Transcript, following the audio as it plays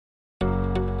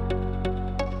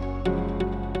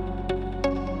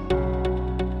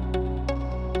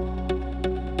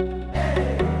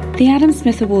The Adam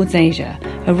Smith Awards Asia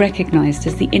are recognised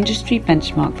as the industry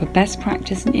benchmark for best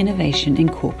practice and innovation in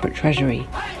corporate treasury.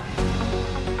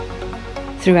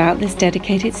 Throughout this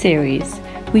dedicated series,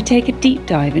 we take a deep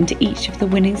dive into each of the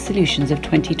winning solutions of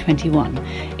 2021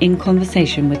 in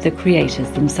conversation with the creators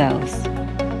themselves.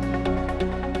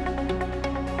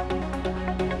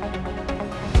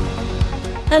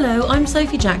 Hello, I'm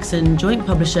Sophie Jackson, Joint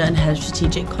Publisher and Head of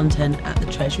Strategic Content at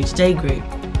the Treasury Today Group.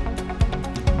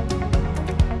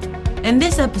 In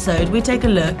this episode, we take a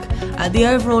look at the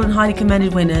overall and highly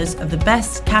commended winners of the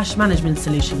Best Cash Management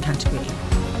Solution category.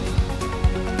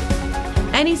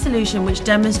 Any solution which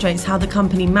demonstrates how the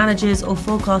company manages or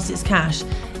forecasts its cash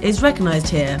is recognised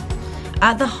here.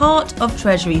 At the heart of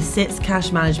Treasury sits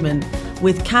cash management,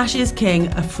 with cash is king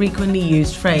a frequently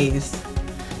used phrase.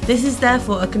 This is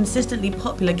therefore a consistently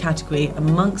popular category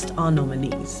amongst our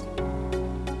nominees.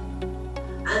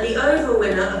 And the overall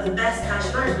winner of the Best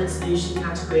Cash Management Solution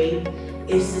category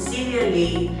is Cecilia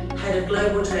Lee, Head of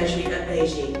Global Treasury at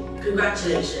Beijing.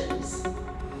 Congratulations.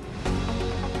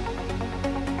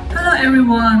 Hello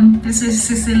everyone, this is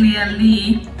Cecilia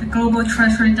Lee, the Global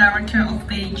Treasury Director of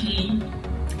Beijing.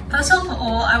 First of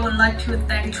all, I would like to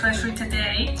thank Treasury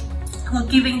Today for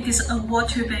giving this award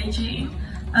to Beijing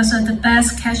as the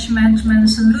best cash management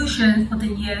solution for the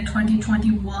year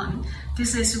 2021.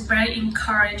 This is very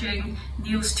encouraging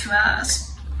news to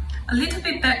us. A little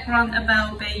bit background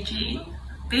about Beijing.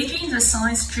 Beijing is a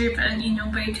science-driven,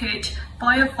 innovative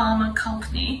biopharma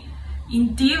company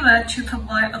endeavor to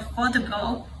provide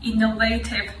affordable,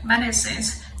 innovative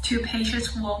medicines to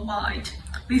patients worldwide.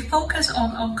 We focus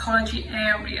on oncology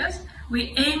areas.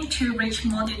 We aim to reach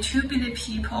more than 2 billion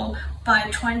people by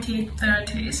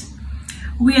 2030.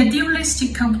 We are a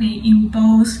dual-listed company in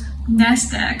both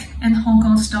Nasdaq and Hong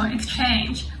Kong Stock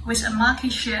Exchange with a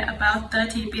market share about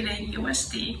 30 billion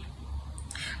USD.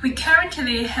 We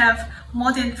currently have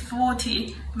more than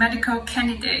 40 medical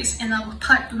candidates in our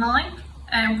pipeline,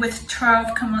 and with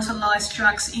 12 commercialized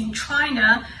drugs in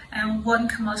China and 1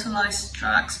 commercialized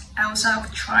drug outside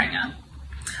of China.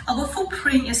 Our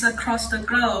footprint is across the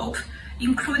globe,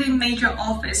 including major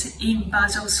offices in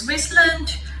Basel,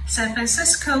 Switzerland, San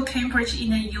Francisco, Cambridge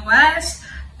in the US,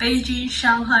 Beijing,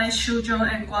 Shanghai, Suzhou,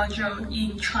 and Guangzhou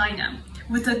in China,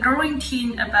 with a growing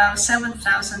team about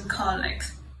 7,000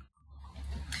 colleagues.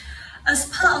 As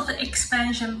part of the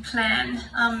expansion plan,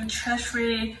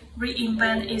 Treasury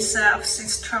reinvented itself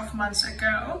since 12 months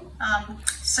ago,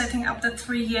 setting up the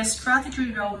 3-year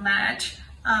strategy roadmap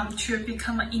to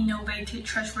become an innovative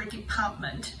Treasury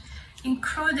department,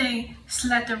 including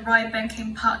select the right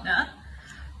banking partner,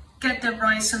 get the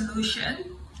right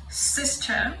solution,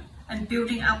 system, and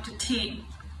building up the team.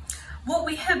 What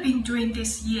we have been doing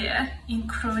this year,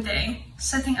 including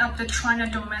setting up the China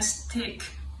domestic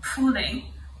pooling,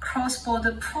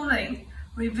 cross-border pooling,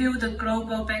 review the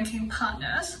global banking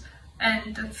partners,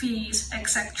 and the fees,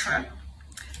 etc.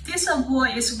 This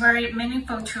award is very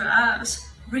meaningful to us.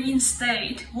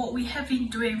 Reinstate what we have been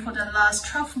doing for the last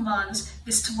 12 months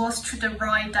is towards to the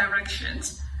right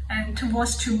directions and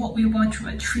towards to what we want to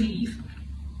achieve.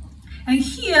 And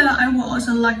here I would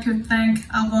also like to thank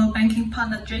our banking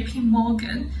partner JP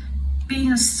Morgan,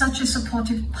 being such a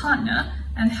supportive partner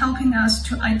and helping us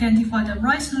to identify the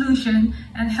right solution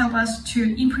and help us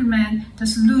to implement the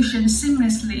solution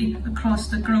seamlessly across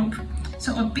the globe.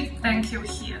 So a big thank you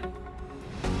here.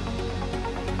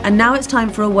 And now it's time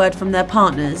for a word from their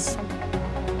partners.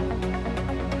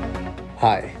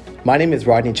 Hi, my name is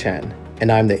Rodney Chan,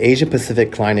 and I'm the Asia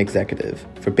Pacific Client Executive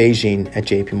for Beijing at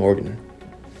JP Morgan.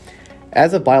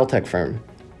 As a biotech firm,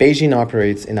 Beijing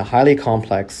operates in a highly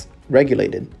complex,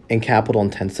 regulated, and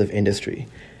capital-intensive industry.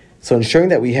 So ensuring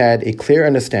that we had a clear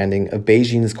understanding of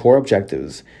Beijing's core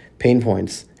objectives, pain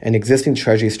points, and existing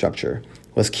treasury structure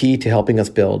was key to helping us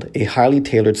build a highly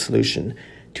tailored solution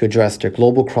to address their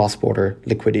global cross-border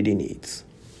liquidity needs.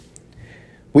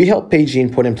 We helped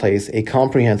Beijing put in place a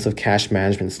comprehensive cash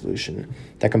management solution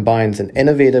that combines an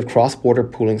innovative cross-border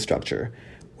pooling structure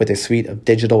with a suite of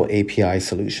digital API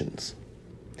solutions.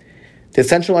 The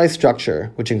centralized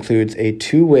structure, which includes a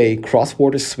 2-way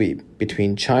cross-border sweep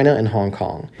between China and Hong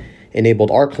Kong,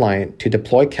 enabled our client to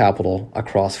deploy capital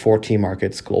across 14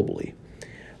 markets globally,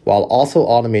 while also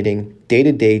automating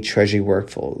day-to-day treasury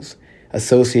workflows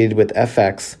associated with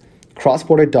FX,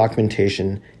 cross-border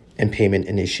documentation, and payment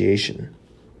initiation.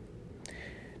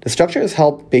 The structure has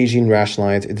helped Beijing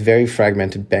rationalize its very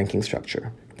fragmented banking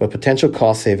structure, with potential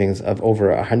cost savings of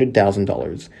over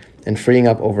 $100,000 and freeing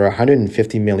up over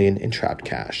 $150 million in trapped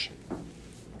cash.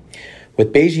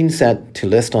 With Beijing set to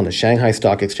list on the Shanghai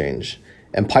Stock Exchange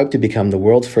and piped to become the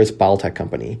world's first biotech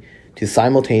company to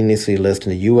simultaneously list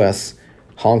in the US,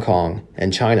 Hong Kong,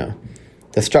 and China.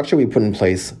 The structure we put in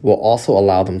place will also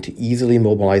allow them to easily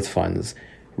mobilize funds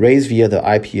raised via the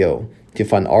IPO to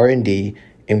fund R&D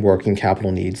and working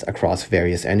capital needs across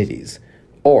various entities,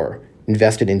 or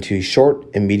invested into short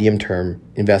and medium-term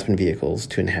investment vehicles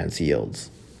to enhance yields.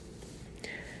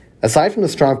 Aside from the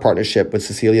strong partnership with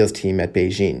Cecilia's team at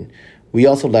Beijing, we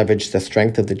also leveraged the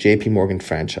strength of the JP Morgan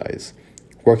franchise,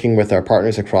 working with our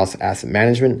partners across asset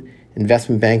management,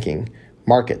 investment banking,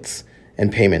 markets,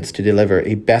 and payments to deliver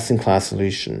a best-in-class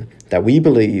solution that we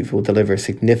believe will deliver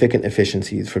significant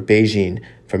efficiencies for Beijing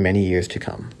for many years to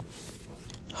come.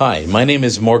 Hi, my name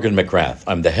is Morgan McGrath.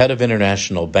 I'm the head of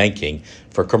international banking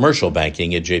for commercial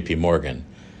banking at JP Morgan.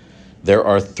 There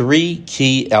are three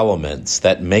key elements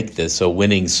that make this a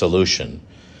winning solution.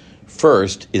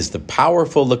 First is the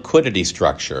powerful liquidity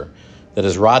structure that,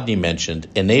 as Rodney mentioned,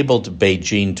 enabled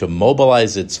Beijing to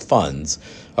mobilize its funds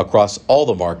across all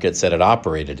the markets that it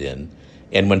operated in,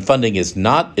 and when funding is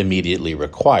not immediately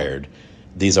required,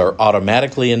 these are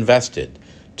automatically invested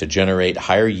to generate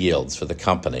higher yields for the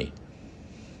company.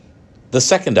 The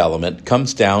second element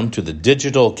comes down to the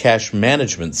digital cash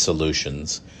management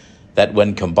solutions that,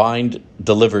 when combined,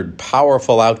 delivered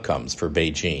powerful outcomes for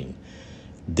Beijing.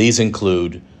 These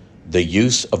include the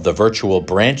use of the virtual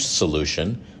branch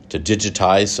solution to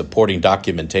digitize supporting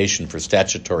documentation for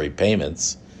statutory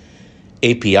payments,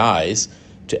 APIs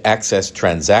to access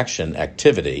transaction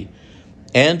activity,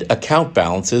 and account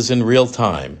balances in real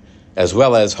time, as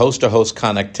well as host-to-host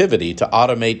connectivity to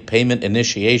automate payment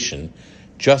initiation,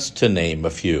 just to name a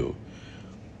few.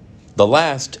 The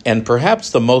last, and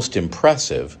perhaps the most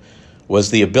impressive,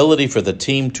 was the ability for the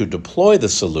team to deploy the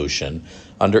solution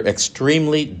under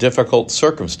extremely difficult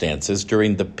circumstances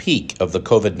during the peak of the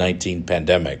COVID-19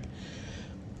 pandemic.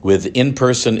 With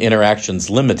in-person interactions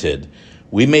limited,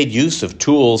 we made use of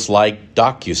tools like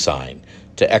DocuSign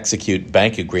to execute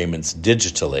bank agreements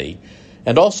digitally,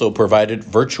 and also provided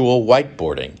virtual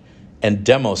whiteboarding and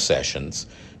demo sessions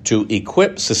to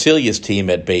equip Cecilia's team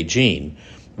at Beijing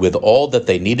with all that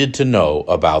they needed to know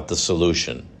about the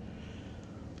solution.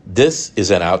 This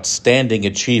is an outstanding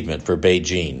achievement for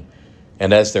Beijing,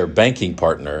 and as their banking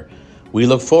partner, we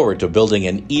look forward to building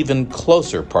an even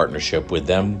closer partnership with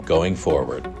them going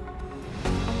forward.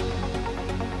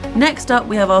 Next up,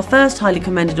 we have our first highly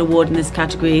commended award in this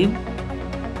category.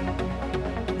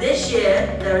 This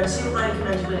year, there are two highly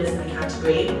commended winners in the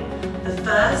category. The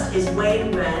first is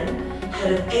Wayne Wren,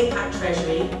 Head of APAC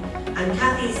Treasury, and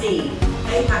Kathy Z,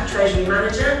 APAC Treasury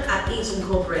Manager at Eaton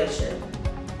Corporation.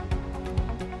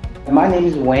 My name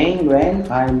is Wayne Wren.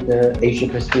 I'm the Asia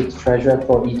Pacific Treasurer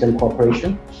for Eaton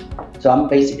Corporation. So I'm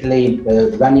basically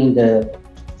running the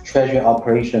treasury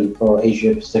operation for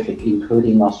Asia Pacific,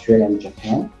 including Australia and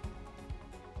Japan.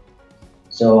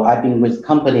 So I've been with the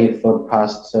company for the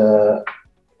past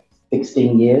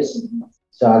 16 years.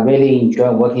 So I really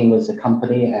enjoy working with the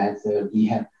company, as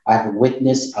I have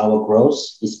witnessed our growth,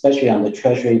 especially on the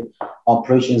treasury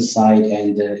operations side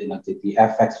and the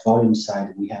FX volume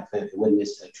side. We have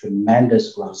witnessed a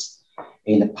tremendous growth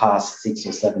in the past 6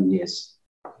 or 7 years.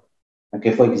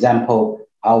 Okay, for example,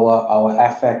 our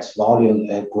FX volume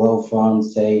grew from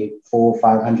say 400 or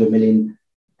 500 million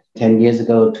 10 years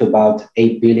ago to about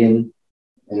 8 billion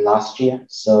in last year.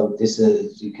 So this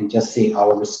is, you can just see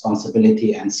our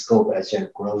responsibility and scope as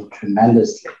it grown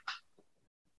tremendously.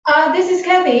 This is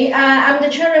Kathy. I'm the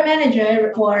Treasury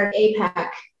Manager for APAC.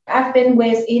 I've been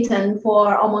with Eaton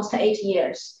for almost 8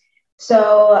 years.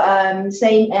 So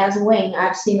same as Wayne,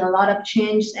 I've seen a lot of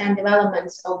change and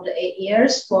developments over the 8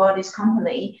 years for this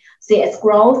company. See its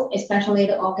growth, especially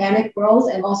the organic growth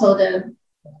and also the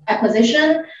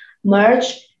acquisition,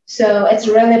 merge. So it's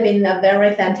really been a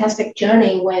very fantastic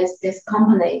journey with this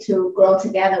company to grow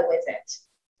together with it.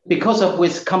 Because of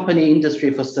with company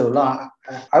industry for so long,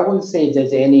 I wouldn't say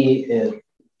there's any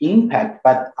impact,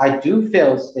 but I do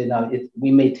feel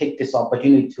we may take this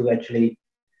opportunity to actually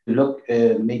look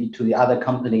maybe to the other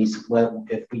companies where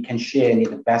if we can share any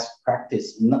of the best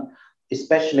practice,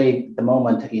 especially at the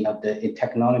moment, the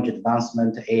technology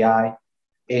advancement, AI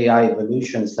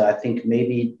evolution. So I think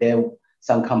maybe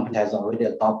some companies has already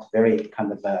adopted very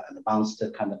kind of advanced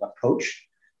kind of approach.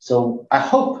 So I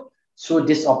hope through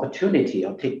this opportunity,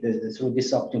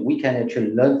 we can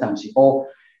actually learn something. Or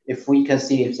if we can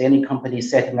see if any company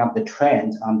setting up the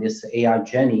trend on this AI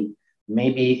journey,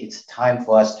 maybe it's time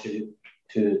for us to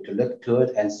look to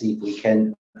it and see if we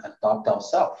can adopt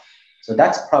ourselves. So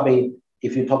that's probably,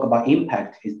 if you talk about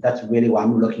impact, that's really what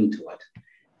I'm looking toward.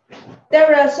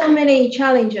 There are so many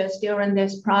challenges during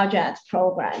this project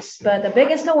progress, but the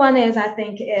biggest one is, I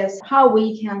think, is how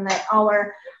we can let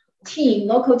our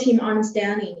local team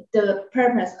understanding the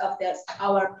purpose of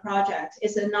our project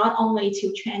is not only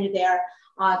to change their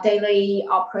daily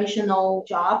operational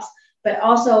jobs, but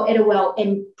also it will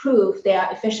improve their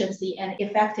efficiency and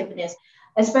effectiveness.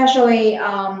 Especially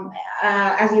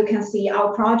as you can see,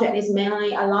 our project is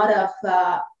mainly a lot of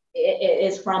it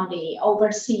is from the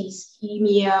overseas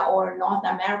EMEA or North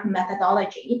American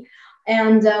methodology,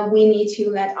 and we need to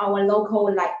let our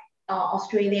local, like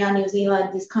Australia, New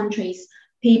Zealand, these countries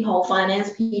people,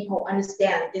 finance people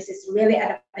understand this is really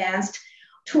advanced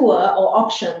tool or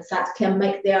options that can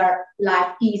make their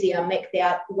life easier, make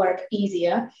their work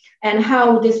easier, and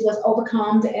how this was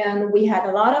overcome. And we had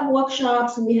a lot of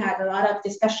workshops, we had a lot of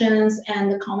discussions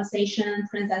and conversation,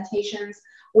 presentations.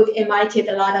 We've invited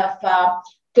a lot of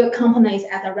good companies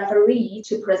as a referee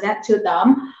to present to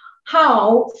them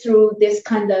how through this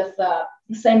kind of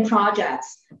same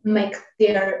projects make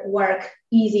their work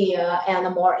easier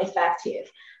and more effective,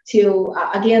 to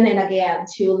again and again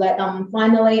to let them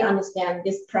finally understand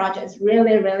this project is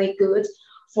really, really good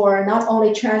for not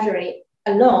only Treasury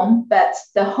alone, but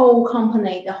the whole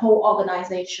company, the whole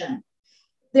organization.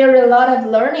 There are a lot of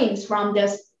learnings from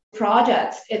this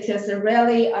project. It is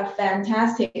really a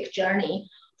fantastic journey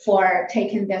for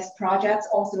taking this project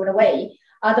all through the way.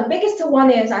 The biggest one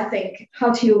is, I think,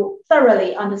 how to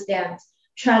thoroughly understand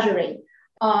Treasury.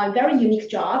 Very unique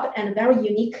job and very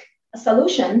unique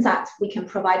solutions that we can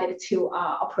provide it to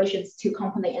operations, to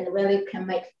company, and really can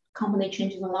make company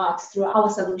changes a lot through our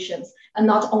solutions. And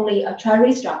not only a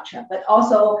treasury structure, but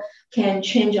also can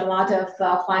change a lot of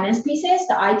finance pieces,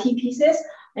 the IT pieces,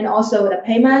 and also the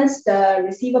payments, the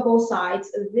receivable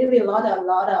sides, really a lot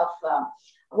of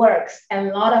works and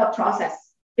a lot of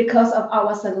process because of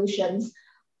our solutions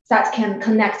that can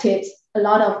connect it a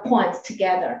lot of points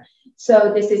together.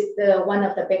 So this is one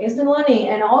of the biggest learning.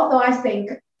 And also I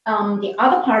think the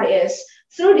other part is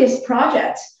through this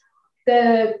project,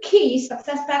 the key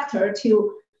success factor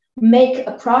to make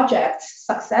a project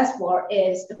successful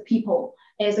is the people,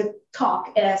 is a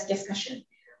talk, is discussion.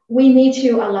 We need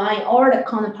to align all the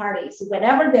counterparties.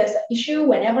 Whenever there's an issue,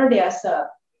 whenever there's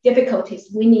difficulties,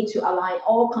 we need to align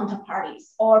all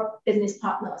counterparties, all business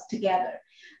partners together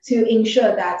to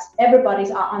ensure that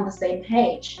everybody's are on the same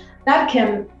page. That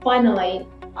can finally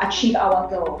achieve our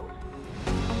goal.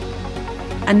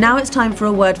 And now it's time for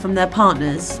a word from their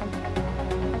partners.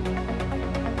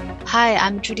 Hi,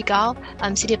 I'm Judy Gao.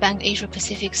 I'm Citibank Asia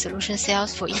Pacific Solution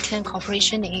Sales for Eaton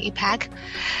Corporation in APAC.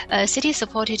 Citi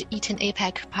supported Eaton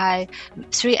APAC by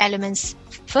 3 elements.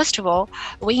 First of all,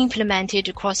 we implemented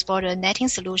a cross-border netting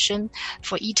solution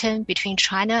for Eaton between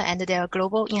China and their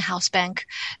global in-house bank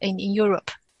in Europe,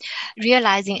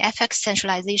 realizing FX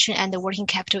centralization and the working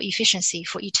capital efficiency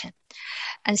for Eaton.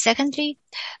 And secondly,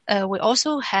 we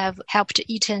also have helped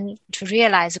Eaton to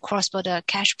realize cross-border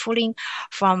cash pooling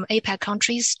from APAC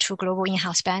countries to global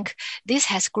in-house bank. This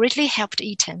has greatly helped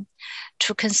Eaton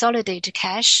to consolidate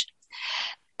cash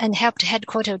and helped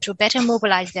headquarters to better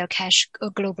mobilize their cash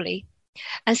globally.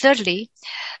 And thirdly,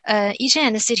 Eaton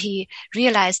and Citi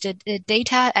realized the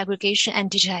data aggregation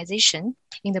and digitization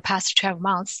in the past 12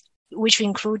 months, which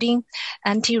including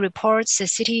MT reports,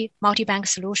 Citi multi-bank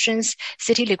solutions,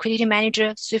 Citi liquidity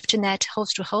manager, SwiftNet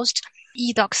host-to-host,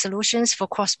 eDoc solutions for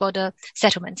cross-border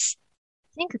settlements.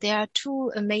 I think there are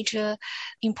 2 major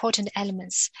important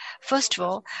elements. First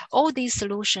of all these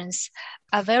solutions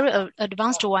are very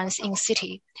advanced ones in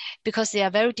Citi because they are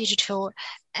very digital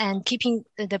and keeping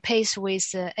the pace with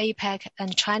APAC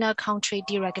and China country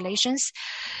deregulations.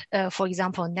 For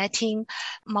example, netting,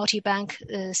 multi-bank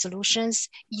solutions,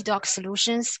 eDoc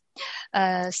solutions,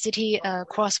 Citi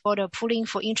cross-border pooling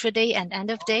for intraday and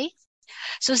end of day.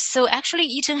 So actually,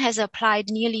 Eaton has applied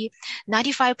nearly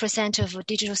 95% of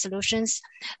digital solutions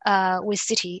with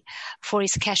Citi for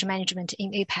its cash management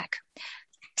in APAC.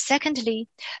 Secondly,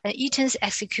 Eaton's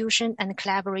execution and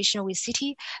collaboration with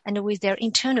Citi and with their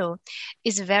internal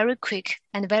is very quick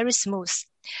and very smooth,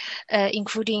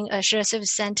 including a shared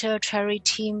service center, treasury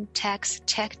team, tax,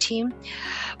 tech team,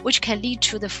 which can lead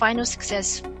to the final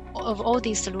success of all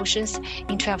these solutions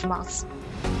in 12 months.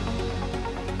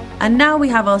 And now we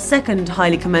have our second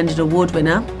highly commended award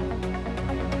winner.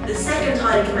 The second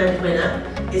highly commended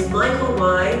winner is Michael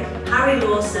Y, Harry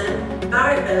Lawson,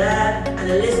 Barrett Belair,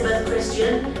 and Elizabeth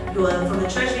Christian, who are from the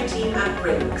Treasury team at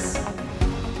Brinks.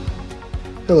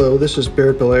 Hello, this is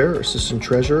Barrett Belair, Assistant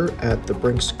Treasurer at the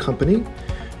Brinks Company.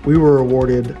 We were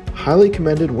awarded Highly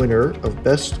Commended Winner of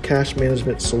Best Cash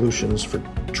Management Solutions for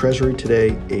Treasury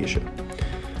Today Asia.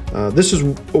 This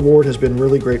award has been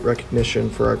really great recognition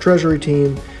for our Treasury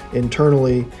team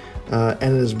internally,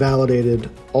 and it has validated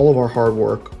all of our hard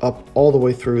work up all the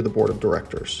way through the Board of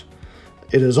Directors.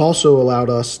 It has also allowed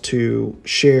us to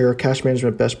share cash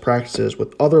management best practices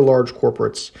with other large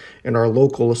corporates in our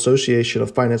local Association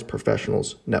of Finance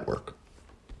Professionals network.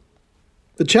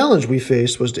 The challenge we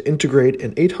faced was to integrate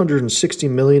an $860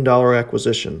 million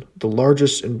acquisition, the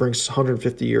largest in Brink's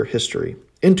 150-year history,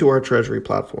 into our treasury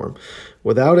platform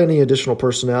without any additional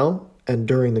personnel and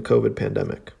during the COVID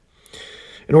pandemic.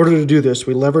 In order to do this,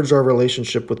 we leveraged our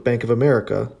relationship with Bank of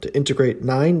America to integrate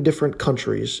 9 different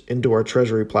countries into our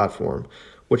treasury platform,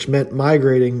 which meant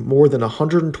migrating more than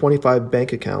 125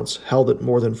 bank accounts held at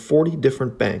more than 40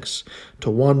 different banks to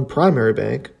one primary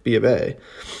bank, B of A,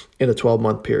 in a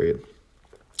 12-month period.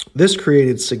 This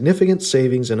created significant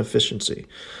savings and efficiency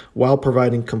while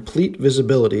providing complete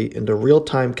visibility into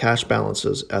real-time cash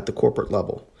balances at the corporate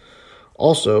level.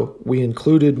 Also, we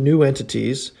included new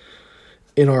entities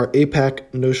in our APAC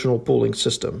notional pooling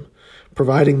system,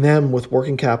 providing them with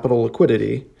working capital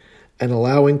liquidity and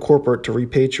allowing corporate to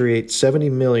repatriate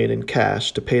 $70 million in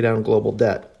cash to pay down global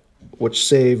debt, which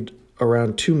saved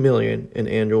around $2 million in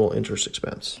annual interest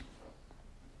expense.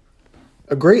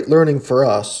 A great learning for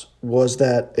us was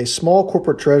that a small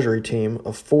corporate treasury team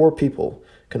of 4 people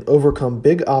can overcome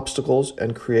big obstacles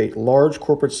and create large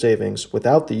corporate savings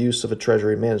without the use of a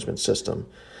treasury management system,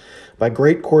 by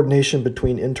great coordination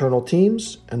between internal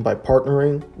teams and by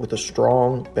partnering with a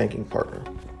strong banking partner.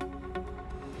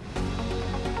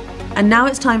 And now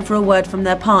it's time for a word from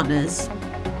their partners.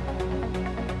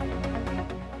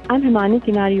 I'm Himani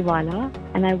Kinariwala,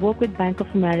 and I work with Bank of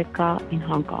America in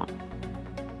Hong Kong.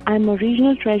 I'm a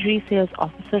regional treasury sales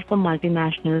officer for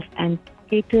multinationals and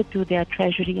cater to their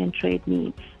treasury and trade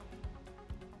needs.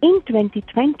 In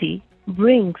 2020,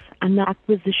 Brink's an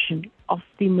acquisition of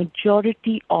the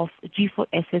majority of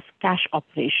G4S's cash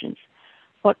operations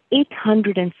for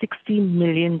 $860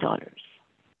 million.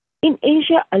 In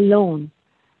Asia alone,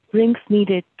 Brink's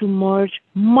needed to merge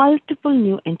multiple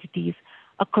new entities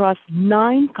across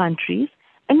 9 countries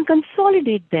and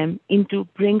consolidate them into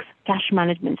Brink's cash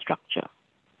management structure.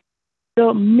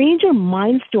 The major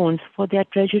milestones for their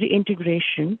treasury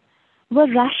integration were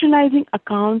rationalizing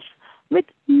accounts with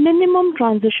minimum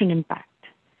transition impact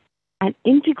and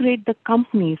integrate the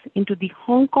companies into the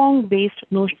Hong Kong-based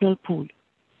notional pool,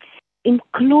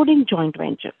 including joint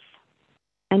ventures,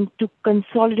 and to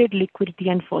consolidate liquidity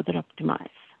and further optimize.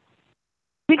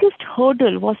 The biggest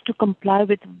hurdle was to comply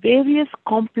with various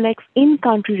complex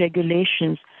in-country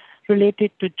regulations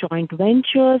related to joint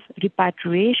ventures,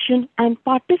 repatriation, and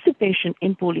participation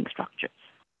in pooling structures.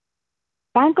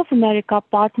 Bank of America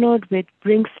partnered with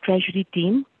Brink's treasury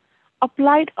team,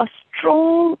 applied a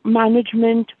strong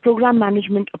program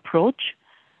management approach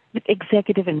with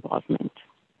executive involvement.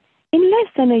 In less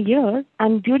than a year,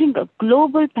 and during a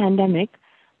global pandemic,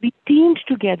 we teamed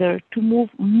together to move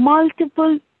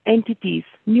multiple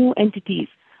new entities,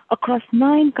 across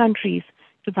 9 countries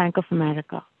to Bank of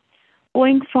America,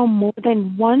 going from more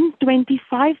than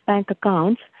 125 bank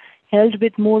accounts held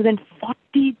with more than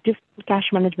 40 different cash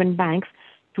management banks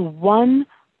to one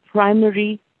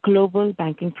primary global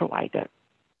banking provider.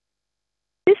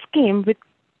 This came with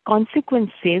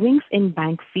consequent savings in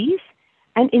bank fees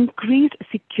and increased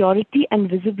security and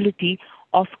visibility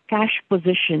of cash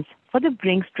positions for the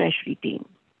Brink's treasury team.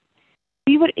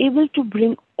 We were able to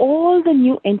bring all the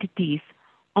new entities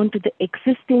onto the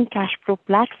existing CashPro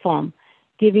platform,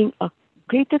 giving a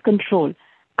greater control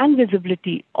and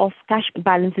visibility of cash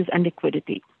balances and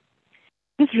liquidity.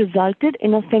 This resulted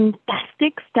in a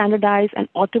fantastic standardized and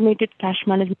automated cash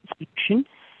management solution,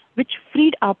 which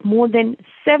freed up more than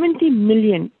 $70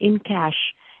 million in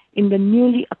cash in the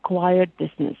newly acquired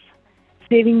business,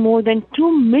 saving more than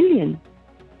 $2 million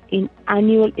in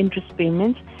annual interest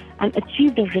payments, and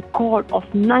achieved a record of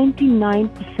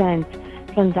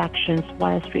 99% transactions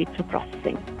via straight-through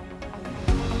processing.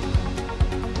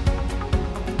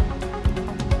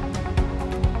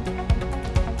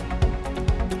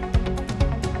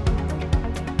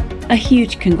 A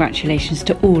huge congratulations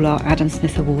to all our Adam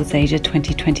Smith Awards Asia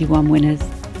 2021 winners.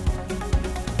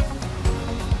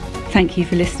 Thank you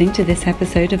for listening to this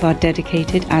episode of our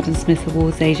dedicated Adam Smith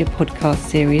Awards Asia podcast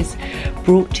series,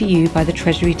 brought to you by the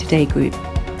Treasury Today Group.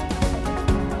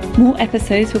 More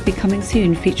episodes will be coming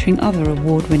soon featuring other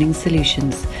award-winning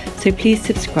solutions, so please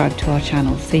subscribe to our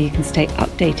channel so you can stay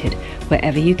updated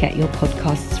wherever you get your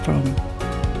podcasts from.